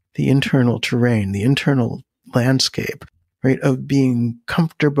mapping the internal terrain, the internal landscape, right, of being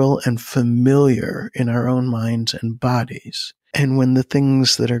comfortable and familiar in our own minds and bodies. And when the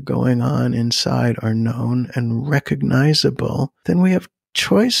things that are going on inside are known and recognizable, then we have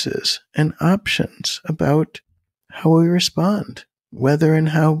choices and options about how we respond, whether and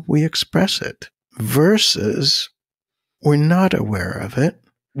how we express it, versus we're not aware of it.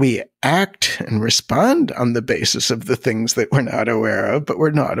 We act and respond on the basis of the things that we're not aware of, but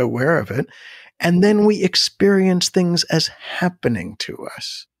we're not aware of it. And then we experience things as happening to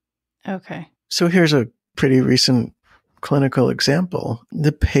us. Okay. So here's a pretty recent clinical example.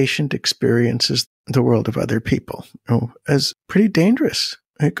 The patient experiences the world of other people as pretty dangerous.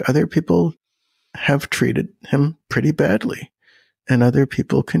 Like, other people have treated him pretty badly, and other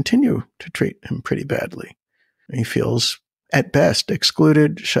people continue to treat him pretty badly. He feels, at best,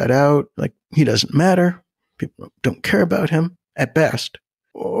 excluded, shut out, like he doesn't matter. People don't care about him, at best,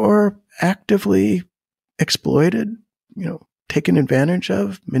 or actively exploited, taken advantage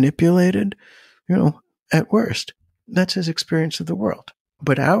of, manipulated, at worst. That's his experience of the world.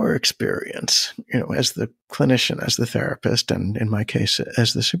 But our experience, as the clinician, as the therapist, and in my case,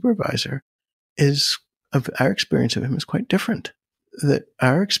 as the supervisor, our experience of him is quite different. That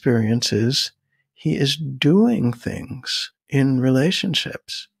our experience is he is doing things in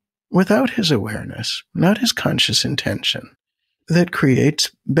relationships without his awareness, not his conscious intention, that creates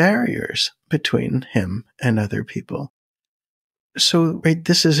barriers between him and other people. So,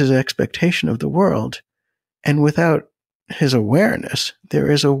 this is his expectation of the world. And without his awareness, there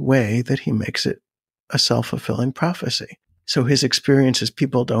is a way that he makes it a self-fulfilling prophecy. So his experience is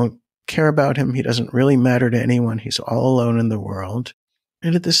people don't care about him. He doesn't really matter to anyone. He's all alone in the world.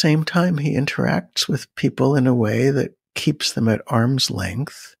 And at the same time, he interacts with people in a way that keeps them at arm's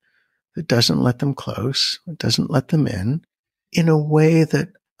length, that doesn't let them close, doesn't let them in a way that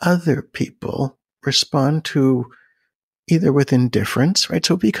other people respond to either with indifference, right?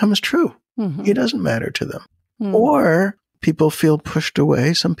 So it becomes true. Mm-hmm. He doesn't matter to them. Mm. Or people feel pushed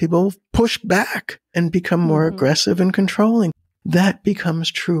away. Some people push back and become more aggressive and controlling. That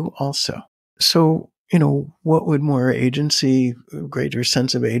becomes true also. So, what would more agency, greater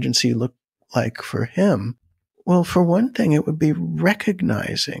sense of agency look like for him? Well, for one thing, it would be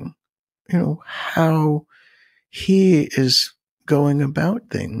recognizing, how he is going about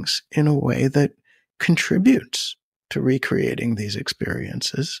things in a way that contributes to recreating these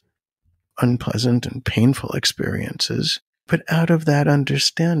experiences, unpleasant and painful experiences. But out of that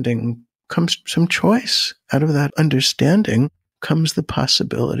understanding comes some choice. Out of that understanding comes the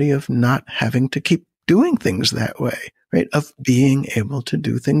possibility of not having to keep doing things that way, right? Of being able to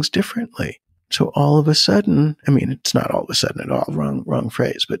do things differently. So all of a sudden, it's not all of a sudden at all, wrong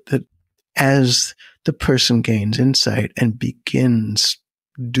phrase, but that as the person gains insight and begins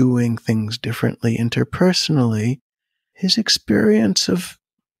doing things differently interpersonally, his experience of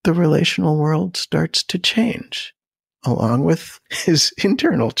the relational world starts to change along with his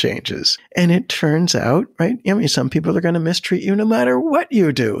internal changes. And it turns out, right? Some people are going to mistreat you no matter what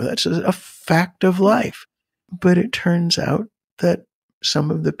you do. That's a fact of life. But it turns out that some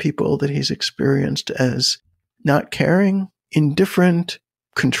of the people that he's experienced as not caring, indifferent,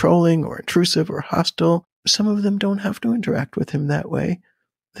 controlling, or intrusive, or hostile, some of them don't have to interact with him that way.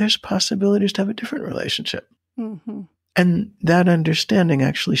 There's possibilities to have a different relationship. Mm-hmm. And that understanding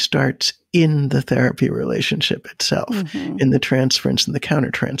actually starts in the therapy relationship itself, in the transference and the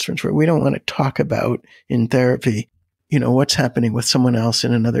countertransference, where we don't want to talk about in therapy, what's happening with someone else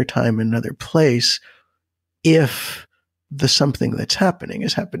in another time, in another place, if the something that's happening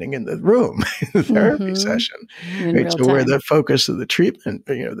is happening in the room, in the therapy session. Right? So where the focus of the treatment,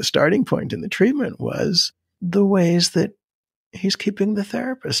 the starting point in the treatment was the ways that he's keeping the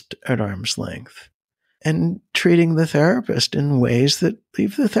therapist at arm's length. And treating the therapist in ways that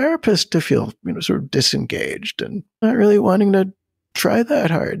leave the therapist to feel, sort of disengaged and not really wanting to try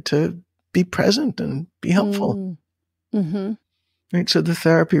that hard to be present and be helpful. Mm-hmm. Right? So the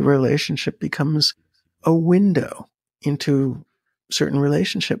therapy relationship becomes a window into certain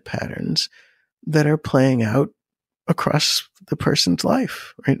relationship patterns that are playing out across the person's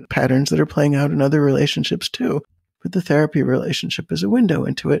life, right? Patterns that are playing out in other relationships too. But the therapy relationship is a window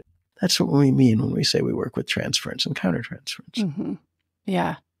into it. That's what we mean when we say we work with transference and countertransference. Mm-hmm.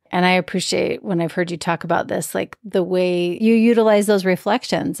 Yeah. And I appreciate when I've heard you talk about this, like the way you utilize those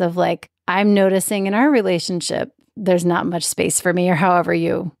reflections of like, I'm noticing in our relationship, there's not much space for me, or however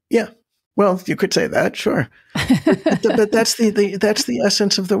you. Yeah. Well, you could say that, sure. but that's the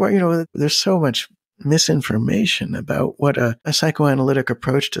essence of the work. There's so much misinformation about what a psychoanalytic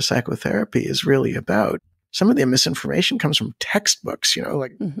approach to psychotherapy is really about. Some of the misinformation comes from textbooks,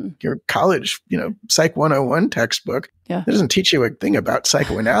 like your college, Psych 101 textbook. Yeah. It doesn't teach you a thing about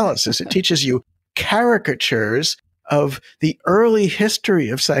psychoanalysis. It teaches you caricatures of the early history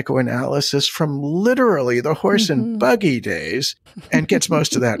of psychoanalysis from literally the horse and buggy days, and gets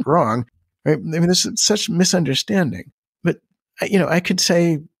most of that wrong. Right? This is such misunderstanding. But I could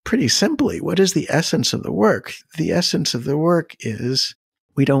say pretty simply, what is the essence of the work? The essence of the work is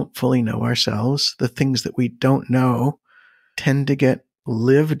we don't fully know ourselves. The things that we don't know tend to get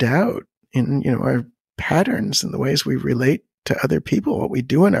lived out in, our patterns and the ways we relate to other people, what we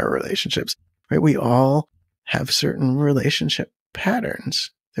do in our relationships, right? We all have certain relationship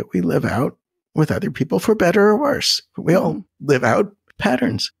patterns that we live out with other people for better or worse. We all live out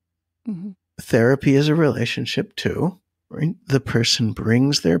patterns. Therapy is a relationship too, right? The person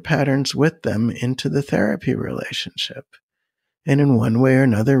brings their patterns with them into the therapy relationship, and in one way or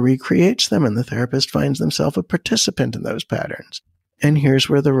another recreates them, and the therapist finds themselves a participant in those patterns. And here's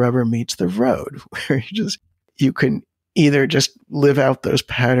where the rubber meets the road, where you can either just live out those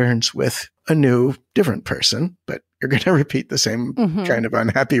patterns with a new, different person, but you're going to repeat the same kind of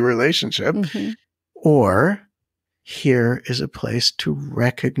unhappy relationship, or here is a place to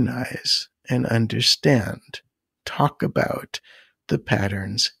recognize and understand, talk about the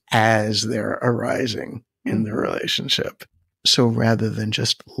patterns as they're arising in the relationship. So rather than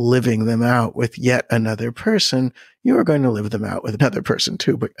just living them out with yet another person, you are going to live them out with another person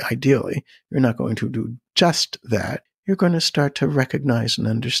too. But ideally, you're not going to do just that. You're going to start to recognize and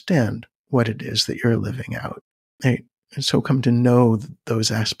understand what it is that you're living out. Right? And so come to know those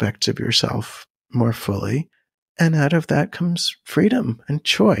aspects of yourself more fully. And out of that comes freedom and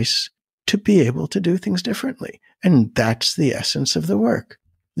choice to be able to do things differently. And that's the essence of the work.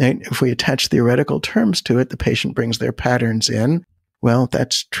 Right? If we attach theoretical terms to it, the patient brings their patterns in. Well,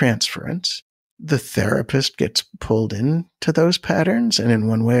 that's transference. The therapist gets pulled into those patterns. And in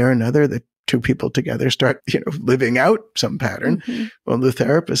one way or another, the two people together start, living out some pattern. Well, the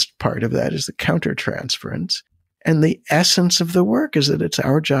therapist part of that is the countertransference. And the essence of the work is that it's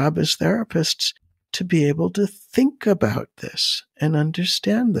our job as therapists to be able to think about this and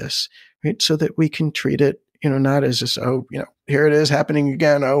understand this, right? So that we can treat it, not as just, here it is happening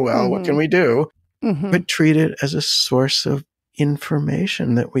again. Oh, well, what can we do? But treat it as a source of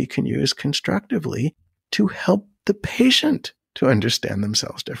information that we can use constructively to help the patient to understand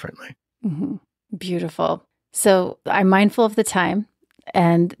themselves differently. Beautiful. So I'm mindful of the time.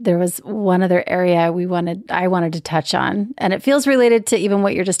 And there was one other area I wanted to touch on, and it feels related to even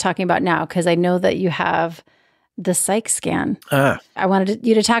what you're just talking about now, because I know that you have the psych scan. I wanted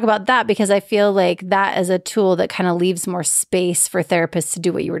you to talk about that because I feel like that is a tool that kind of leaves more space for therapists to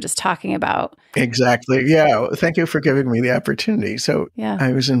do what you were just talking about. Exactly. Yeah. Thank you for giving me the opportunity. So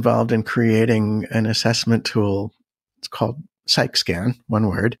I was involved in creating an assessment tool. It's called Psych Scan, one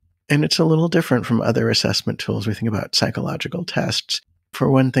word. And it's a little different from other assessment tools. We think about psychological tests. For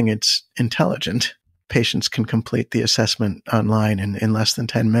one thing, it's intelligent. Patients can complete the assessment online in less than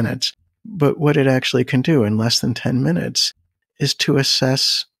 10 minutes. But what it actually can do in less than 10 minutes is to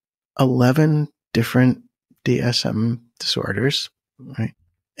assess 11 different DSM disorders, right?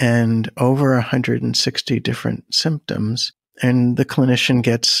 And over 160 different symptoms. And the clinician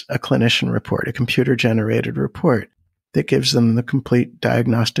gets a clinician report, a computer-generated report that gives them the complete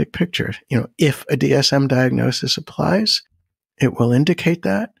diagnostic picture. If a DSM diagnosis applies, it will indicate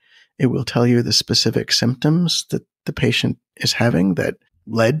that. It will tell you the specific symptoms that the patient is having that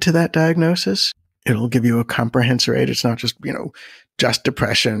led to that diagnosis. It'll give you a comprehensive rate. It's not just, just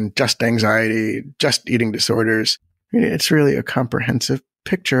depression, just anxiety, just eating disorders. It's really a comprehensive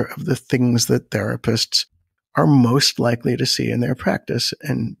picture of the things that therapists are most likely to see in their practice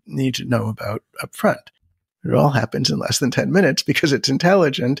and need to know about up front. It all happens in less than 10 minutes because it's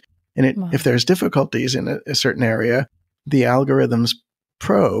intelligent. And if there's difficulties in a certain area, the algorithms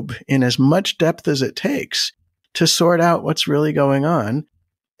probe in as much depth as it takes to sort out what's really going on.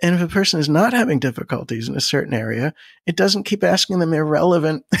 And if a person is not having difficulties in a certain area, it doesn't keep asking them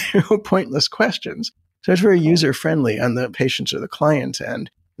irrelevant, pointless questions. So it's very user-friendly on the patient's or the client's end.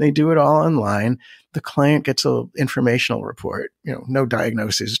 They do it all online. The client gets an informational report, no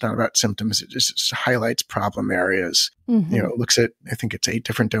diagnosis. It's not about symptoms. It just highlights problem areas, looks at, I think it's 8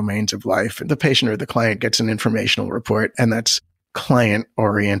 different domains of life. And the patient or the client gets an informational report, and that's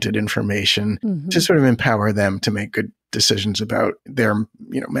client-oriented information to sort of empower them to make good decisions about their,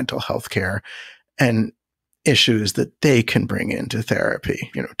 mental health care and issues that they can bring into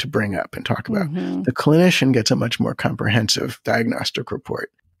therapy, to bring up and talk about. The clinician gets a much more comprehensive diagnostic report.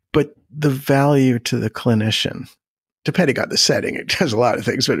 But the value to the clinician, depending on the setting, it does a lot of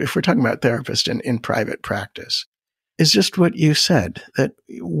things. But if we're talking about therapists in private practice, is just what you said, that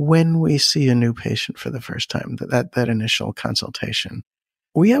when we see a new patient for the first time, that initial consultation,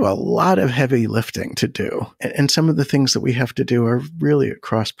 we have a lot of heavy lifting to do. And some of the things that we have to do are really at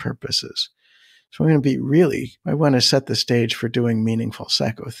cross purposes. So I want to set the stage for doing meaningful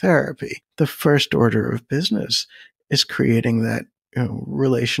psychotherapy. The first order of business is creating that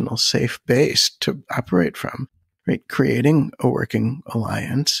relational safe base to operate from, right? Creating a working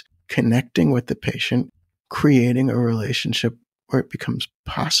alliance, connecting with the patient, creating a relationship where it becomes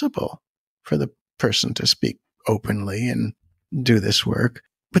possible for the person to speak openly and do this work.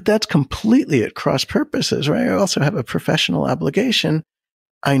 But that's completely at cross purposes, right? I also have a professional obligation.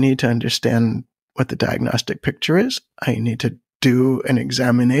 I need to understand what the diagnostic picture is. I need to do an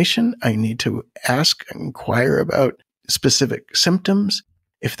examination. I need to ask, inquire about specific symptoms.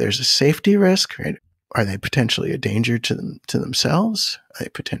 If there's a safety risk, right? Are they potentially a danger to themselves? Are they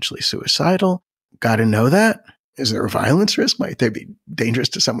potentially suicidal? Got to know that. Is there a violence risk? Might they be dangerous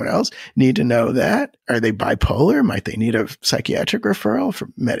to someone else? Need to know that. Are they bipolar? Might they need a psychiatric referral for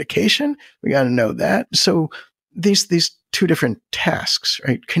medication? We got to know that. So these two different tasks,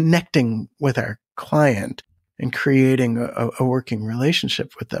 right? Connecting with our client and creating a working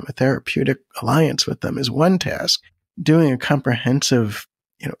relationship with them, a therapeutic alliance with them is one task. Doing a comprehensive,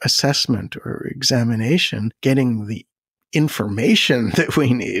 assessment or examination, getting the information that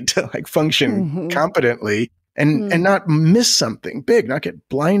we need to function competently and not miss something big, not get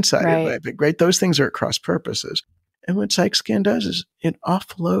blindsided by it, right? Those things are at cross purposes. And what PsychScan does is it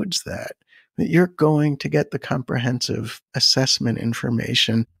offloads that you're going to get the comprehensive assessment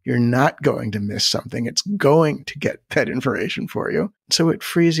information. You're not going to miss something. It's going to get that information for you. So it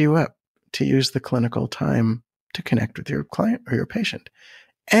frees you up to use the clinical time to connect with your client or your patient.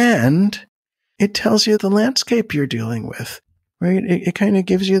 And it tells you the landscape you're dealing with, right? It kind of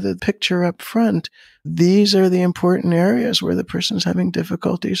gives you the picture up front. These are the important areas where the person's having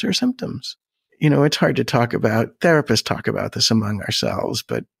difficulties or symptoms. It's hard to talk about, therapists talk about this among ourselves,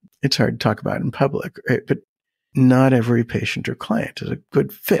 but it's hard to talk about in public, right? But not every patient or client is a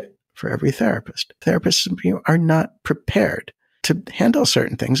good fit for every therapist. Therapists are not prepared to handle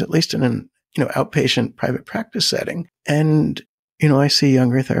certain things, at least in an outpatient private practice setting. And I see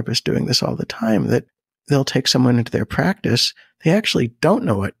younger therapists doing this all the time, that they'll take someone into their practice. They actually don't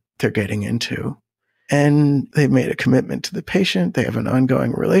know what they're getting into. And they've made a commitment to the patient. They have an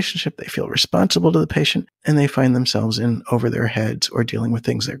ongoing relationship. They feel responsible to the patient, and they find themselves in over their heads or dealing with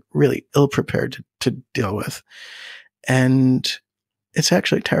things they're really ill-prepared to deal with. And it's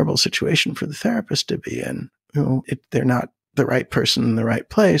actually a terrible situation for the therapist to be in. They're not the right person in the right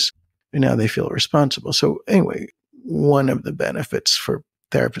place, and now they feel responsible. So anyway, one of the benefits for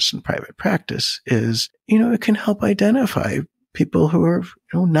therapists in private practice is, it can help identify people who are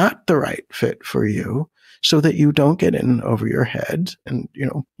not the right fit for you, so that you don't get in over your head and,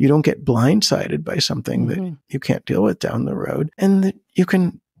 you don't get blindsided by something that you can't deal with down the road, and that you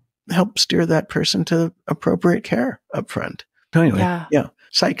can help steer that person to appropriate care up front. So anyway,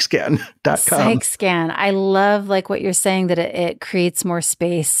 psychscan.com. PsychScan. I love what you're saying, that it creates more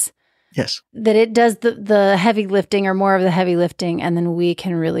space. Yes. That it does the heavy lifting, or more of the heavy lifting, and then we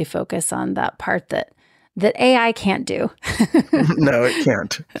can really focus on that part that AI can't do. No, it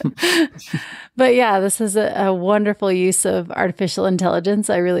can't. But yeah, this is a wonderful use of artificial intelligence.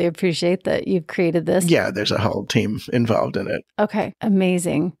 I really appreciate that you've created this. Yeah, there's a whole team involved in it. Okay,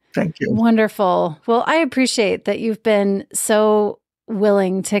 amazing. Thank you. Wonderful. Well, I appreciate that you've been so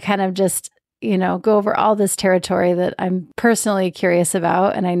willing to kind of just go over all this territory that I'm personally curious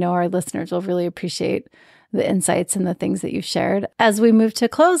about. And I know our listeners will really appreciate the insights and the things that you've shared. As we move to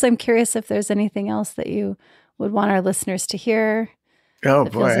close, I'm curious if there's anything else that you would want our listeners to hear. Oh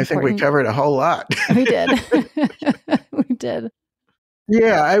boy, I think we covered a whole lot. We did. We did.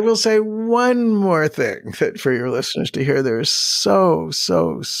 Yeah, I will say one more thing that for your listeners to hear. There's so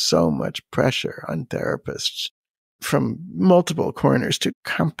much pressure on therapists from multiple corners to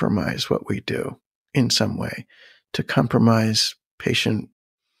compromise what we do in some way, to compromise patient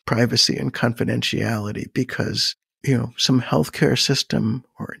privacy and confidentiality, because, some healthcare system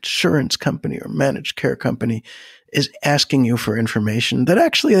or insurance company or managed care company is asking you for information that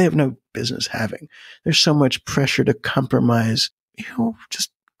actually they have no business having. There's so much pressure to compromise,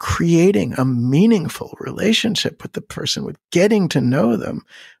 just creating a meaningful relationship with the person, with getting to know them,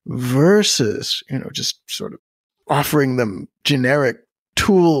 versus, just sort of offering them generic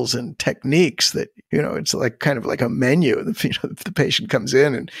tools and techniques that, it's kind of like a menu. If the patient comes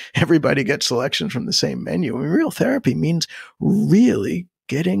in and everybody gets selections from the same menu. I mean, real therapy means really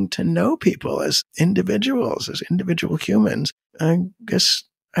getting to know people as individuals, as individual humans. I guess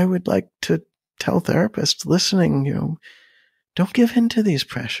I would like to tell therapists listening, don't give in to these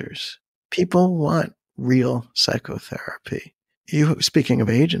pressures. People want real psychotherapy. Speaking of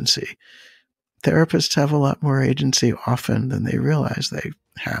agency, therapists have a lot more agency often than they realize they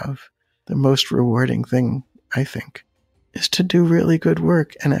have. The most rewarding thing, I think, is to do really good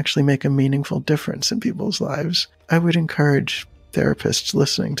work and actually make a meaningful difference in people's lives. I would encourage therapists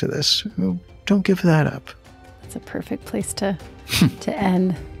listening to this who don't give that up. That's a perfect place to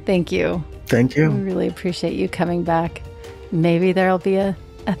end. Thank you. Thank you. I really appreciate you coming back. Maybe there'll be a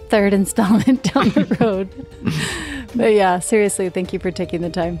third installment down the road. But yeah, seriously, thank you for taking the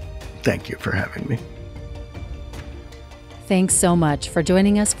time. Thank you for having me. Thanks so much for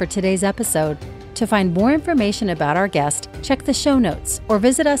joining us for today's episode. To find more information about our guest, check the show notes or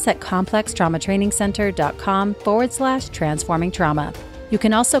visit us at complextraumatrainingcenter.com/transforming trauma. You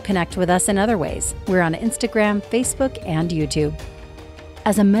can also connect with us in other ways. We're on Instagram, Facebook, and YouTube.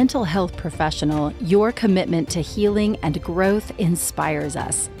 As a mental health professional, your commitment to healing and growth inspires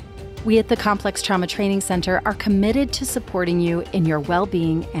us. We at the Complex Trauma Training Center are committed to supporting you in your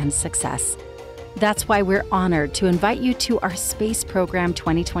well-being and success. That's why we're honored to invite you to our Space Program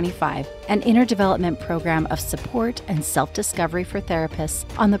 2025, an inner development program of support and self-discovery for therapists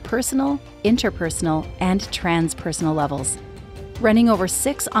on the personal, interpersonal, and transpersonal levels. Running over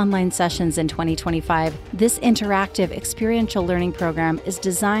 6 online sessions in 2025, this interactive experiential learning program is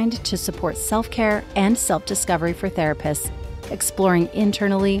designed to support self-care and self-discovery for therapists, exploring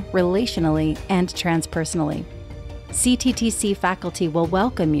internally, relationally, and transpersonally. CTTC faculty will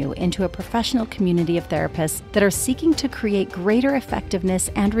welcome you into a professional community of therapists that are seeking to create greater effectiveness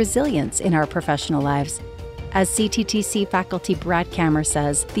and resilience in our professional lives. As CTTC faculty Brad Kammer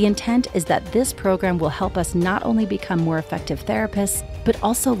says, the intent is that this program will help us not only become more effective therapists, but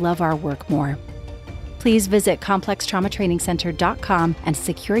also love our work more. Please visit complextraumatrainingcenter.com and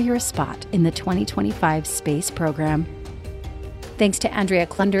secure your spot in the 2025 Space Program. Thanks to Andrea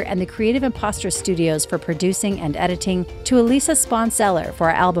Klunder and the Creative Imposter Studios for producing and editing, to Elisa Spon-Seller for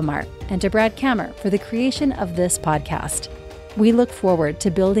our album art, and to Brad Kammer for the creation of this podcast. We look forward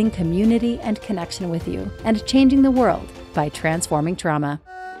to building community and connection with you and changing the world by transforming trauma.